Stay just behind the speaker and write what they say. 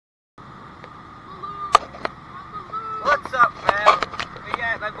What's up, man? We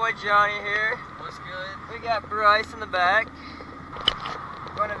got my boy Johnny here. What's good? We got Bryce in the back.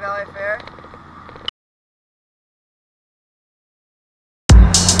 Going to Valley Fair.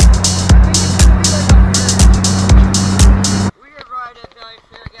 We arrived at Valley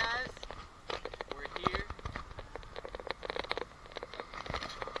Fair, guys. We're here.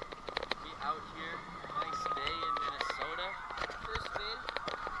 We out here. Nice day in Minnesota. First spin.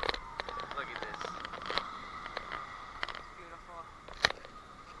 Look at this. It's beautiful.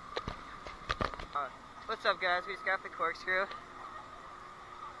 What's up, guys? We just got the corkscrew.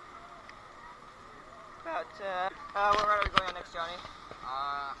 What route are we going on next, Johnny?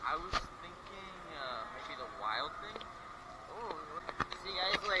 I was thinking maybe the wild thing. Ooh, see you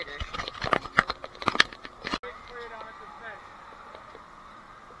guys later.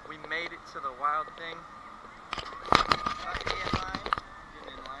 We made it to the wild thing. Getting in line.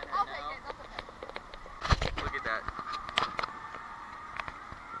 Getting in line right now. Look at that.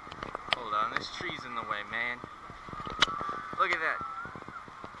 Hold on, this tree's in the way, man. Look at that.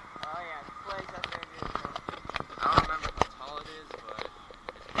 Oh yeah, the flags up there, beautiful. I don't remember how tall it is, but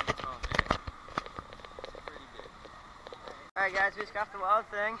it's pretty tall, man. It's pretty big. Alright guys, we just got the wild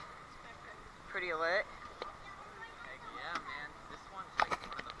thing. Pretty lit. Heck yeah, man. This one's like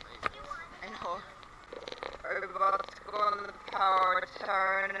one of the favorites. I know. We're about to go on the power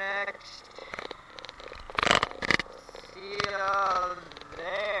tower next. See you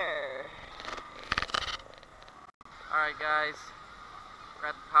there. Alright guys, we're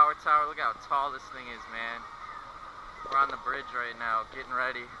at the power tower. Look how tall this thing is, man. We're on the bridge right now, getting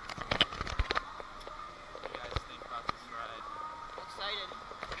ready. What do you guys think about this ride? Excited.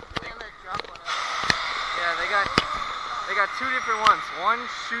 I'm gonna drop one up. Yeah, they got two different ones. One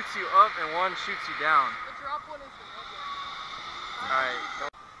shoots you up and one shoots you down. The drop one is the regular. Alright.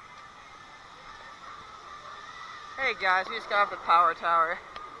 Hey guys, we just got off the power tower.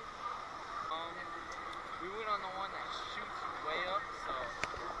 We went on the one that shoots you way up, so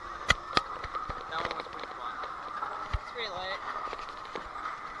that one was pretty fun. It's pretty lit.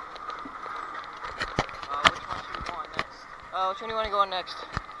 Which one should we go on next? Which one do you want to go on next?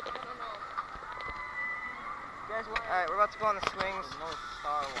 I don't know. You guys want? Alright, we're about to go on the swings. The North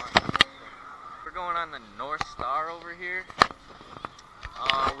Star one. We're going on the North Star over here.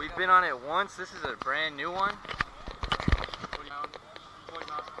 We've been on it once. This is a brand new one. 40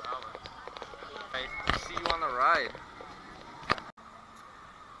 miles per hour. Right, see you on the ride.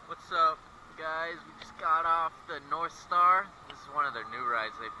 What's up, guys? We just got off the North Star. This is one of their new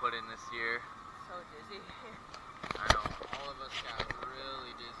rides they put in this year. So dizzy. I know, all of us got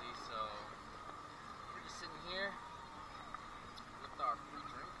really dizzy, so we're just sitting here with our free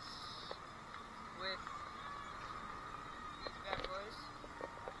drinks. With these bad boys.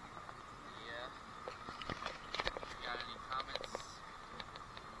 Yeah. Got any comments?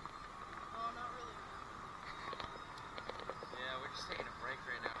 Oh, not really. Yeah, we're just taking a break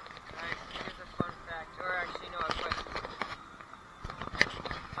right now. Alright, here's a fun fact. Or actually, no, a question.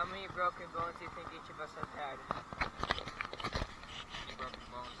 How many broken bones do you think each of us has had? Any broken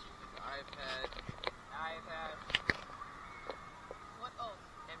bones I've had? I've had. What? Oh,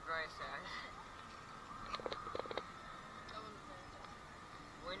 and Bryce had.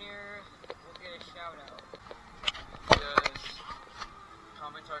 Winner will get a shout out. Just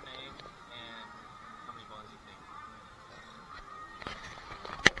comment our name and how many bones you think.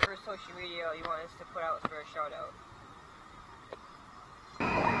 For social media you want us to put out for a shout out.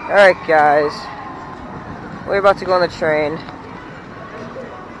 Alright guys, we're about to go on the train.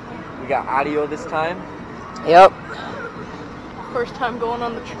 We got audio this time. Yep. First time going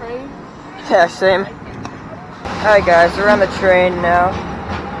on the train. Yeah, same. Alright guys, we're on the train now.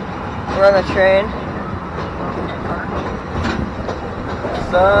 We're on the train.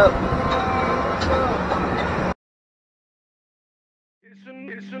 What's up? It's a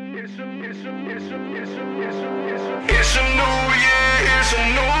new year, it's a new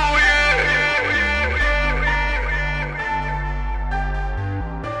year.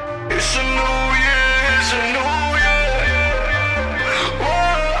 It's a new year, it's a new year. Whoa.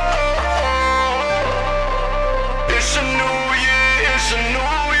 It's a new year, it's a new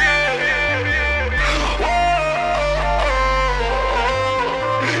year. Whoa.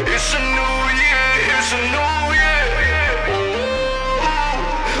 It's a new year, it's a new year.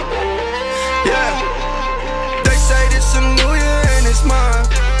 Yeah. They say this a new year and it's mine.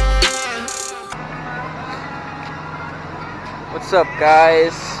 What's up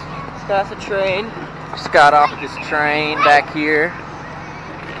guys? Just got off the train. Just got off this train back here.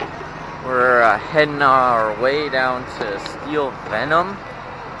 We're heading our way down to Steel Venom.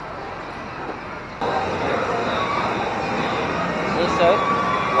 Hey, sir.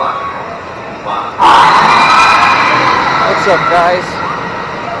 What's up, guys?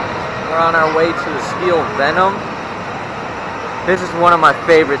 We're on our way to the Steel Venom. This is one of my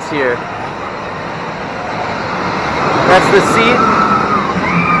favorites here. That's the seat.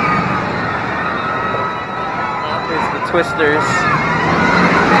 There's the twisters.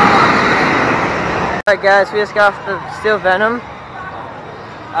 Alright guys, we just got off the Steel Venom.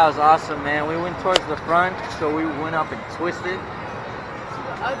 That was awesome, man. We went towards the front, so we went up and twisted.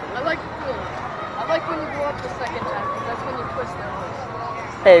 I like the feeling. I like when you go up the second time, because that's when you twist the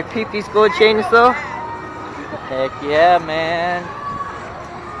most. Hey, peep these gold chains though. Heck yeah, man.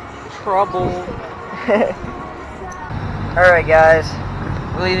 Trouble. Alright guys,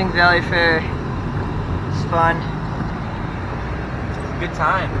 we're leaving Valley Fair. It's fun. Good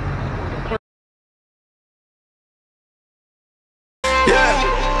time.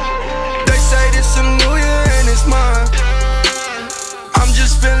 Yeah, they say this a new year and it's mine. I'm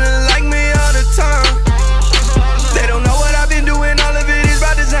just feeling like me all the time. They don't know what I've been doing, all of it is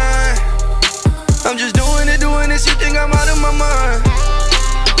by design. I'm just doing this, you think I'm out of my mind.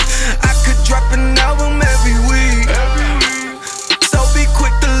 I could drop an album every week.